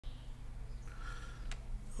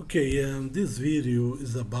Okay, this video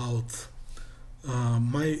is about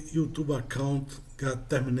my YouTube account got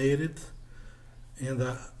terminated, and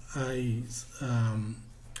I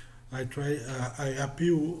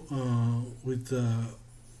appeal with the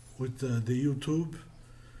YouTube,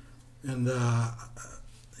 and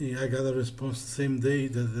I got a response the same day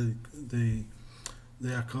that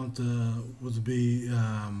the account would be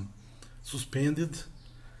suspended,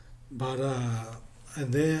 but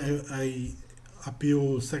and then I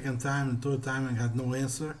appeal second time and third time and got no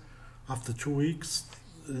answer after 2 weeks.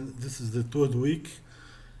 This is the third week,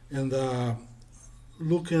 and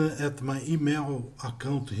looking at my email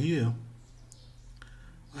account here,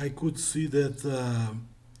 I could see that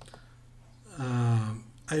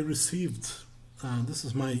I received this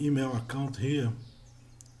is my email account here.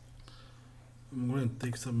 I'm going to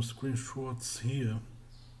take some screenshots here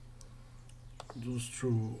just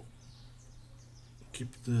to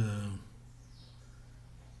keep the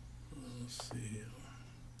let's see here.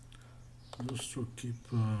 Just to keep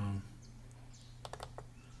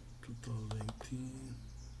 2018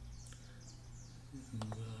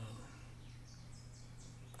 and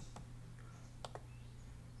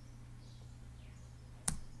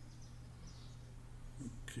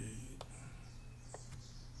okay.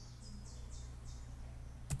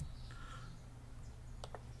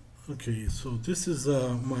 Okay, so this is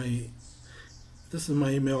my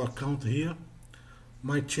email account here.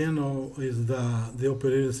 My channel is the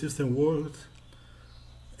operating system world,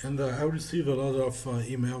 and I receive a lot of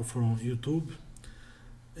email from YouTube,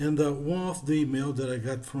 and one of the email that I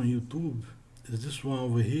got from YouTube is this one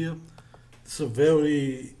over here. It's a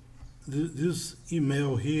this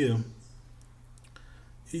email here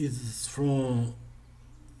is from,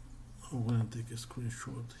 I'm going to take a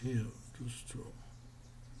screenshot here just to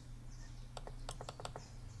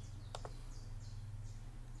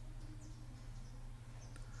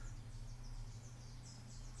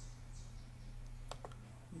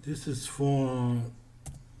this is from,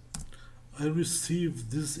 I received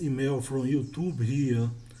this email from YouTube here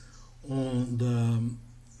on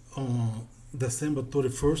December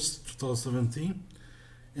 31st, 2017,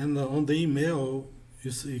 and on the email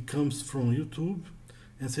it comes from YouTube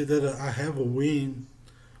and say that I have a win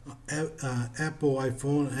Apple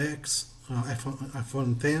iPhone X,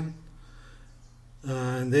 iPhone 10,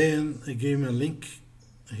 and then it gave me a link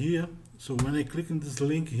here. So when I click on this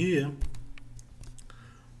link here,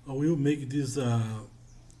 I will make this a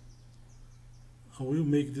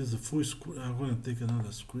full screen. I'm going to take another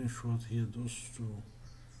screenshot here just to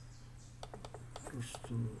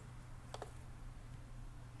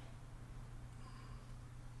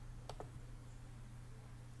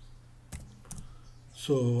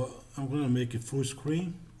so I'm going to make a full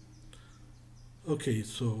screen. Okay,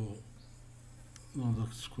 so another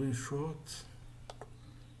screenshot.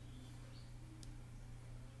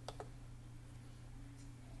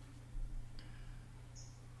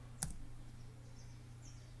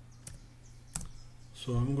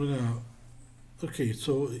 So I'm gonna, okay,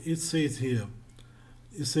 so it says here,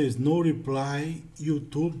 it says no reply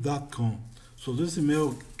youtube.com. So this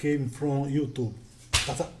email came from YouTube.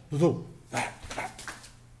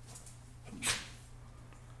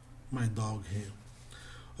 My dog here.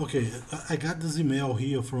 Okay, I got this email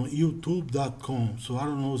here from youtube.com. So I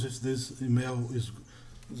don't know if this email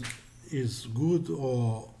is good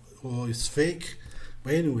or is fake.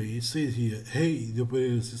 But anyway, it says here, hey, the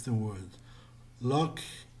operating system world. Look,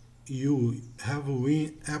 you have a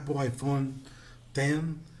win Apple iPhone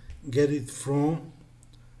 10, get it from,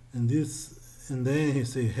 and then he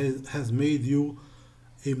say has made you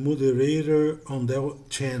a moderator on their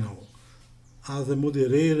channel. As a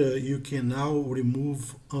moderator, you can now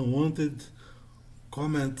remove unwanted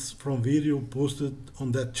comments from video posted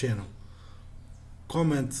on that channel.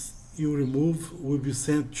 Comments you remove will be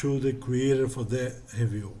sent to the creator for their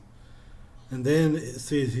review. And then it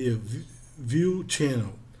says here, view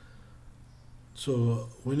channel. So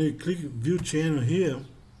when you click view channel here,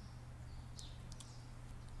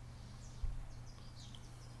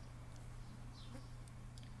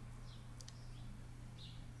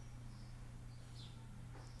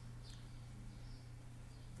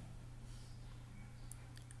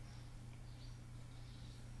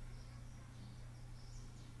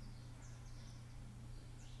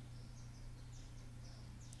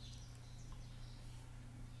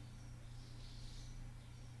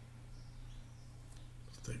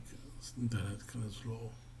 internet kind of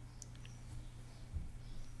slow.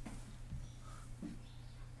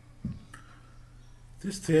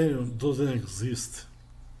 This channel doesn't exist,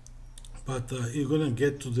 but you're gonna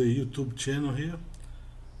get to the YouTube channel here.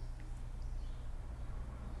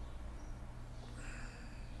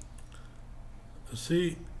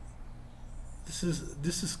 See, this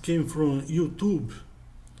is came from YouTube.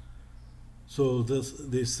 So this,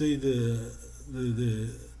 they say the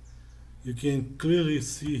you can clearly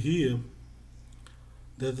see here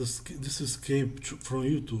that this is came from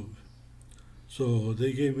YouTube. So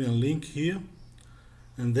they gave me a link here,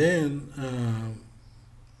 and then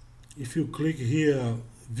if you click here,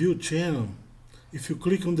 view channel, if you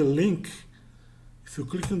click on the link,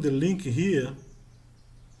 here,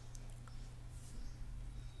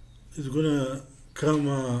 it's gonna come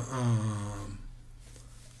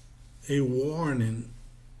a warning.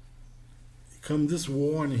 Come this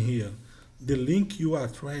warning here: the link you are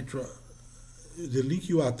trying to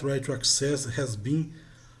access has been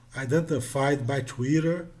identified by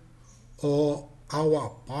Twitter or our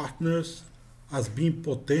partners as being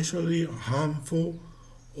potentially harmful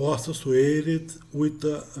or associated with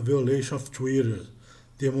a violation of Twitter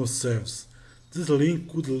demo service. This link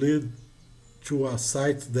could lead to a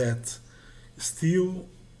site that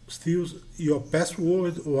steals your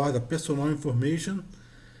password or other personal information,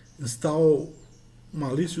 install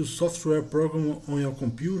malicious software program on your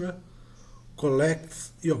computer,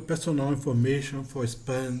 collects your personal information for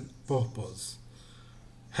spam purpose,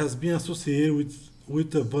 has been associated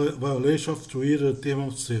with the violation of Twitter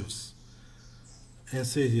terms of service. And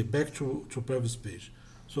say here, back to previous page.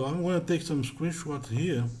 So I'm going to take some screenshots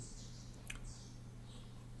here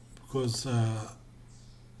because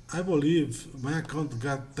I believe my account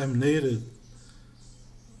got terminated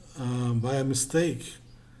by a mistake,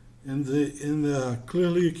 and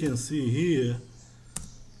clearly you can see here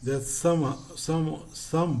that somebody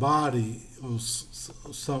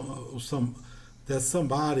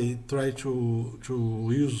tried to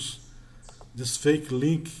use this fake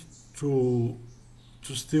link to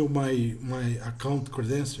steal my account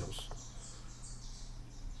credentials.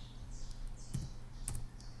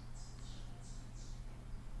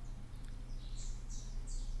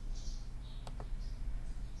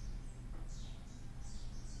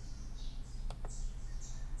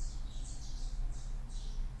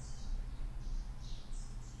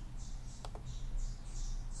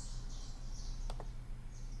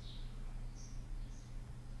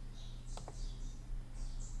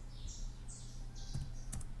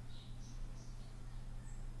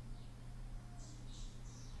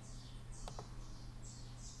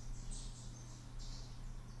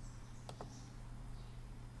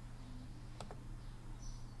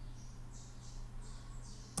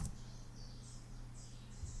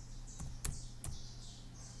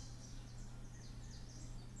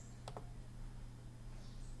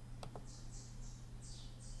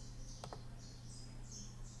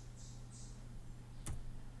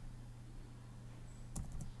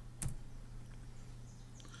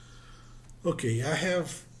 Okay, I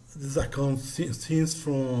have this account since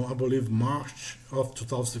from, I believe, March of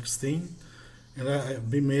 2016, and I've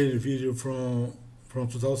been made a video from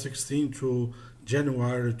 2016 to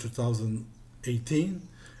January 2018,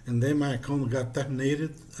 and then my account got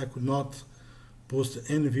terminated. I could not post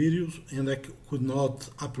any videos, and I could not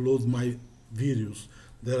upload my videos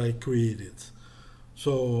that I created.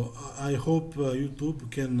 So I hope YouTube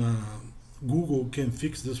can, Google can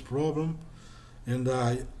fix this problem, and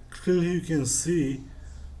clearly you can see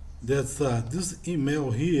that this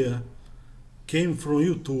email here came from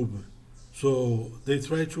YouTube. So they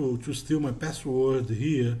try to steal my password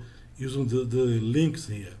here using the links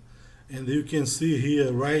here. And you can see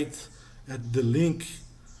here right at the link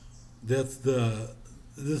that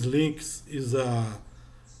this link is a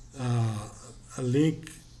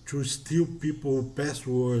link to steal people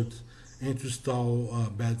password and to install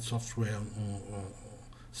bad software on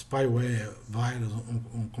spyware virus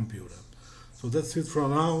on computer. So that's it for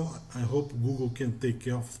now. I hope Google can take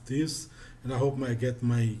care of this, and I hope I get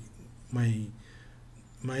my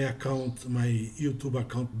account, my YouTube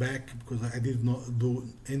account back, because I did not do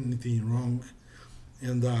anything wrong,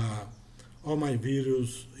 and all my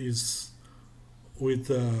videos is with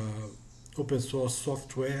open source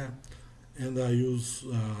software, and I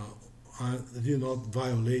did not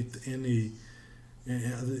violate any.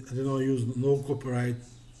 I did not use no copyright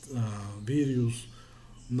videos.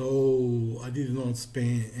 No, I did not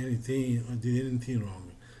spam anything. I did anything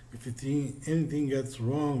wrong. If anything gets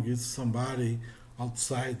wrong, it's somebody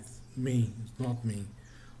outside me. It's not me.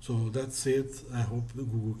 So that's it. I hope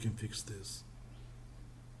Google can fix this.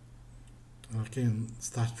 I can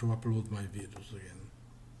start to upload my videos again.